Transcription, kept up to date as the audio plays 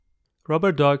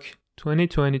Rubber Duck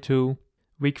 2022,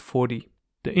 Week 40.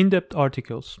 The in-depth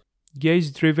articles.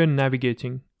 Gaze-driven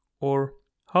navigating, or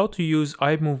how to use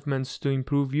eye movements to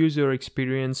improve user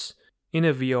experience in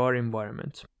a VR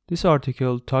environment. This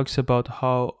article talks about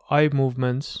how eye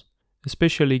movements,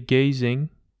 especially gazing,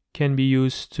 can be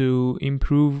used to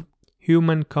improve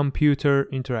human-computer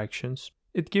interactions.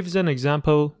 It gives an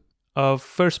example of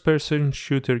first-person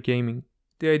shooter gaming.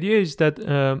 The idea is that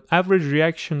average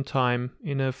reaction time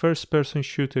in a first-person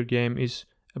shooter game is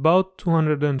about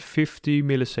 250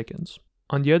 milliseconds.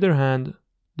 On the other hand,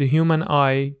 the human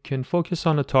eye can focus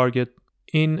on a target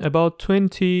in about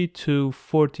 20 to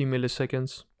 40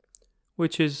 milliseconds,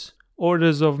 which is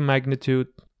orders of magnitude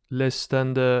less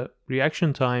than the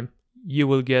reaction time you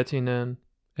will get in an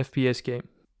FPS game.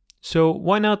 So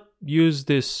why not use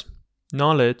this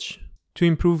knowledge to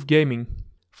improve gaming?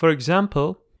 For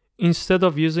example, instead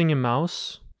of using a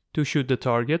mouse to shoot the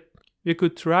target, we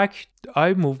could track the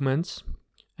eye movements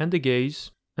and the gaze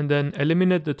and then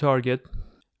eliminate the target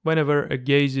whenever a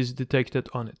gaze is detected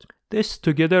on it. This,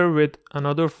 together with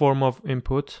another form of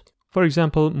input, for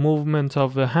example, movement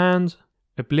of the hand,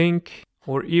 a blink,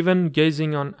 or even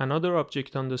gazing on another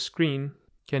object on the screen,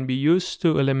 can be used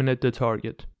to eliminate the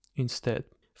target instead.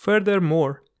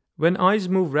 Furthermore, when eyes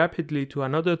move rapidly to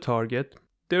another target,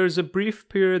 there is a brief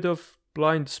period of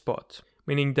blind spot,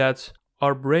 meaning that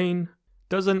our brain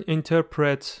doesn't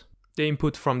interpret the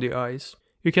input from the eyes.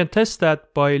 You can test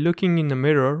that by looking in the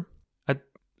mirror at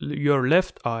your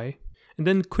left eye and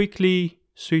then quickly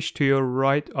switch to your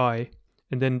right eye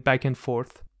and then back and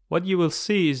forth. What you will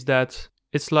see is that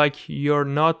it's like you're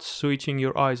not switching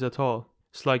your eyes at all.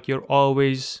 It's like you're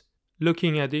always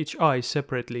looking at each eye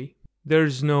separately.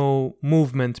 There's no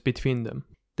movement between them.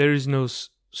 There is no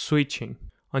switching.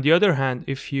 On the other hand,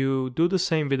 if you do the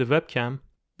same with a webcam,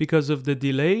 because of the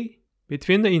delay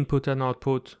between the input and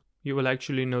output, you will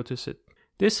actually notice it.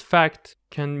 This fact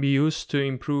can be used to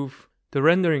improve the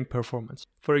rendering performance.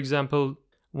 For example,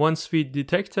 once we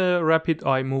detect a rapid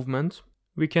eye movement,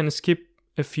 we can skip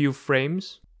a few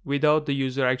frames without the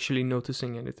user actually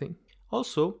noticing anything.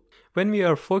 Also, when we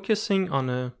are focusing on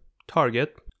a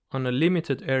target, on a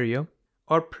limited area,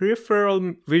 our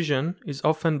peripheral vision is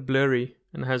often blurry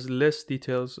and has less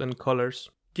details and colors.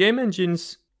 Game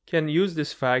engines can use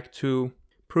this fact to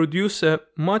produce a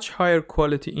much higher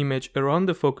quality image around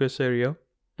the focus area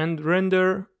and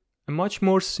render a much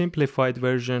more simplified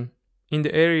version in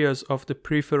the areas of the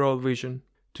peripheral vision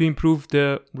to improve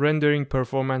the rendering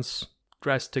performance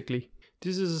drastically.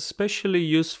 This is especially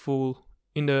useful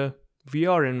in the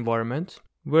VR environment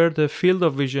where the field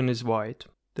of vision is wide.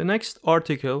 The next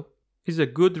article is a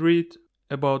good read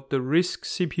about the RISC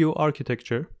CPU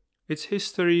architecture, its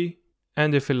history,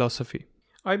 and the philosophy.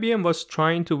 IBM was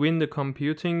trying to win the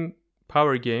computing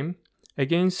power game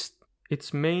against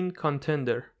its main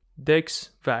contender, DEX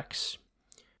VAX.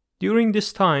 During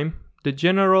this time, the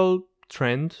general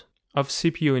trend of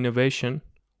CPU innovation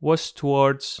was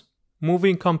towards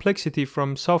moving complexity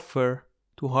from software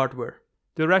to hardware.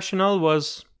 The rationale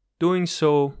was doing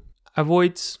so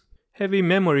avoids heavy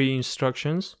memory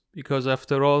instructions, because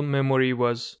after all, memory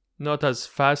was not as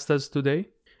fast as today,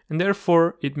 and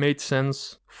therefore it made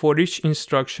sense for each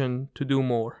instruction to do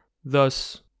more.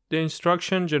 Thus, the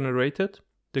instruction generated,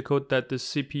 the code that the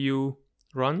CPU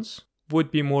runs,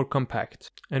 would be more compact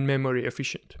and memory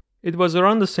efficient. It was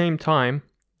around the same time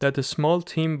that a small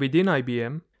team within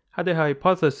IBM had a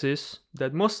hypothesis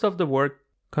that most of the work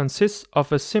consists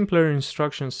of a simpler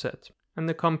instruction set, and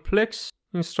the complex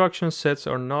instruction sets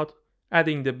are not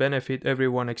adding the benefit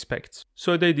everyone expects.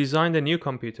 So they designed a new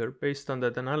computer based on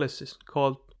that analysis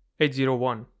called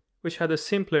 801, which had a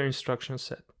simpler instruction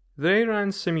set. They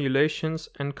ran simulations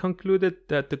and concluded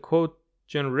that the code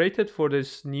generated for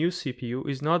this new CPU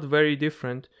is not very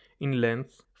different in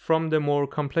length from the more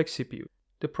complex CPU.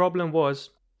 The problem was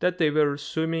that they were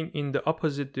swimming in the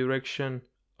opposite direction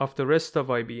of the rest of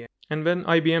IBM. And when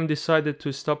IBM decided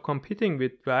to stop competing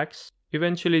with VAX,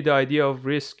 eventually the idea of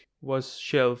RISC was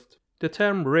shelved. The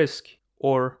term RISC,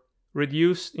 or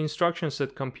Reduced Instruction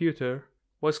Set Computer,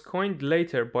 was coined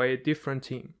later by a different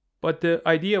team. But the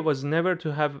idea was never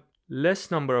to have less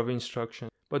number of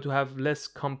instructions, but to have less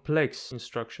complex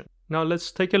instructions. Now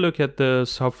let's take a look at the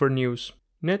software news.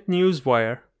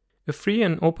 NetNewsWire, a free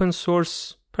and open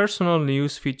source personal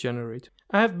news feed generator.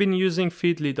 I have been using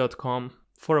Feedly.com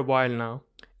for a while now.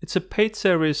 It's a paid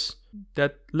service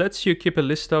that lets you keep a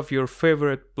list of your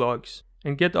favorite blogs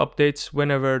and get updates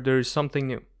whenever there is something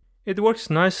new. It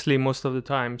works nicely most of the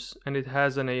times, and it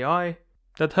has an AI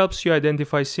that helps you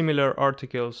identify similar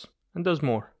articles and does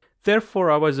more. Therefore,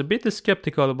 I was a bit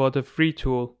skeptical about a free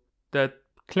tool that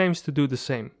claims to do the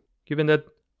same. given that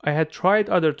I had tried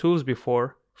other tools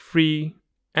before, free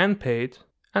and paid,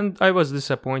 and I was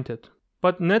disappointed.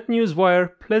 But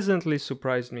NetNewsWire pleasantly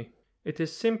surprised me. It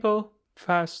is simple,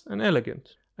 fast, and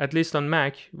elegant. At least on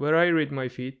Mac, where I read my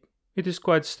feed, it is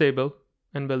quite stable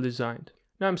and well designed.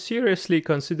 Now I'm seriously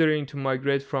considering to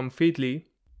migrate from Feedly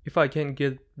if I can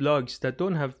get blogs that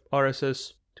don't have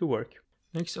RSS to work.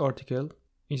 Next article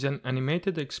is an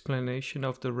animated explanation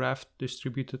of the Raft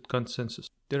distributed consensus.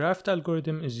 The Raft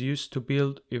algorithm is used to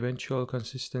build eventual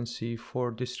consistency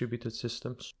for distributed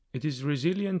systems. It is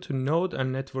resilient to node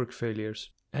and network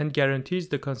failures and guarantees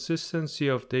the consistency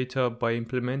of data by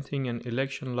implementing an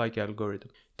election-like algorithm.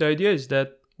 The idea is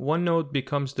that one node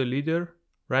becomes the leader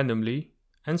randomly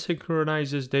and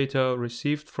synchronizes data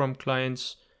received from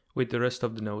clients with the rest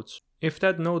of the nodes. If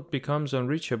that node becomes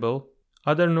unreachable,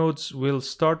 other nodes will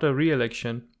start a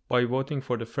re-election by voting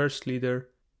for the first leader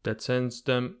that sends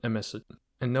them a message.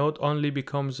 A node only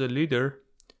becomes a leader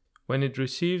when it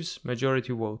receives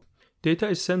majority vote. Data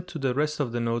is sent to the rest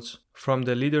of the nodes from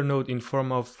the leader node in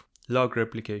form of log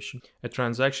replication. A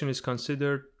transaction is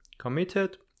considered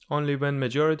committed only when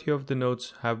majority of the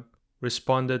nodes have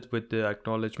responded with the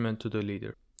acknowledgement to the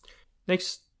leader.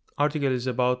 Next article is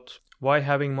about why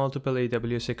having multiple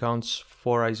AWS accounts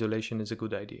for isolation is a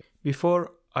good idea.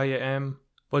 Before IAM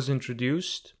was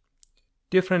introduced,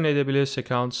 different AWS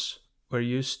accounts were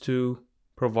used to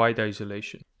provide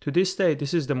isolation. To this day,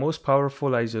 this is the most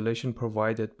powerful isolation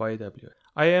provided by AWS.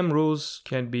 IAM rules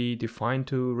can be defined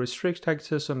to restrict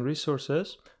access on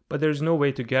resources, but there is no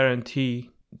way to guarantee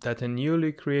that a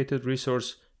newly created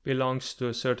resource belongs to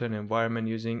a certain environment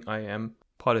using IAM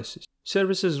policies.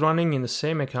 Services running in the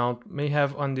same account may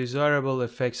have undesirable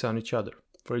effects on each other.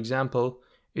 For example,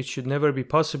 it should never be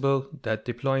possible that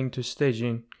deploying to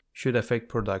staging should affect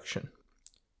production.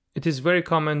 It is very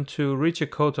common to reach a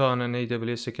quota on an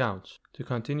AWS account. To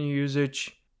continue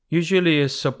usage, usually a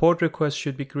support request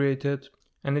should be created,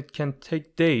 and it can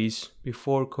take days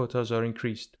before quotas are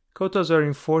increased. Quotas are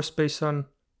enforced based on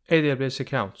AWS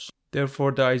accounts.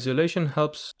 Therefore, the isolation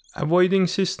helps avoiding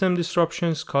system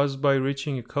disruptions caused by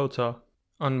reaching a quota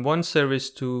on one service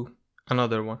to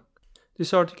another one.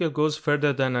 This article goes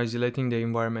further than isolating the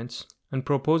environments and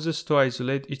proposes to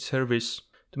isolate each service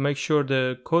to make sure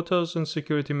the quotas and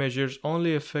security measures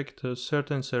only affect a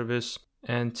certain service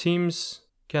and teams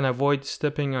can avoid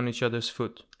stepping on each other's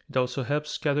foot. It also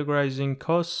helps categorizing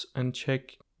costs and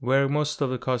check where most of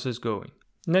the cost is going.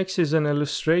 Next is an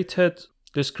illustrated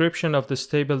description of the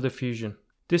stable diffusion.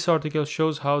 This article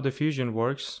shows how diffusion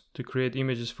works to create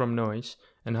images from noise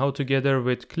and how together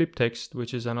with ClipText,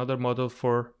 which is another model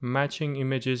for matching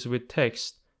images with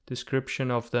text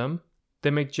description of them, they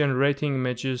make generating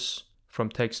images from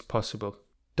text possible.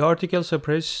 The article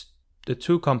separates the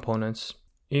two components,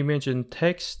 image and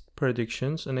text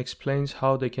predictions, and explains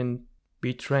how they can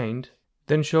be trained,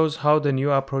 then shows how the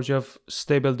new approach of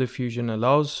stable diffusion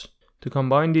allows to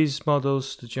combine these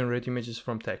models to generate images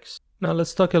from text. Now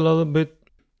let's talk about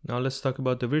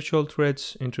the virtual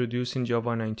threads introduced in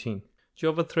Java 19.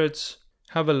 Java threads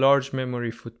have a large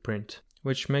memory footprint,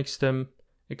 which makes them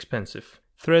expensive.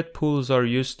 Thread pools are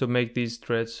used to make these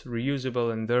threads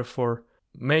reusable and therefore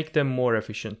make them more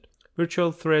efficient.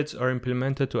 Virtual threads are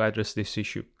implemented to address this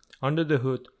issue. Under the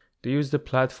hood, they use the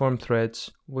platform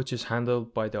threads, which is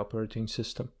handled by the operating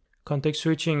system. Context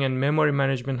switching and memory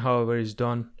management, however, is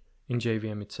done in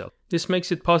JVM itself. This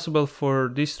makes it possible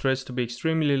for these threads to be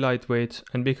extremely lightweight,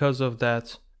 and because of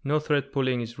that, no thread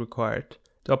pooling is required.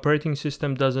 The operating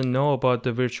system doesn't know about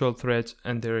the virtual threads,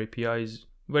 and their API is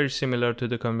very similar to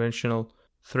the conventional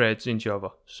threads in Java.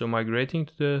 So migrating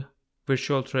to the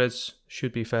virtual threads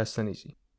should be fast and easy.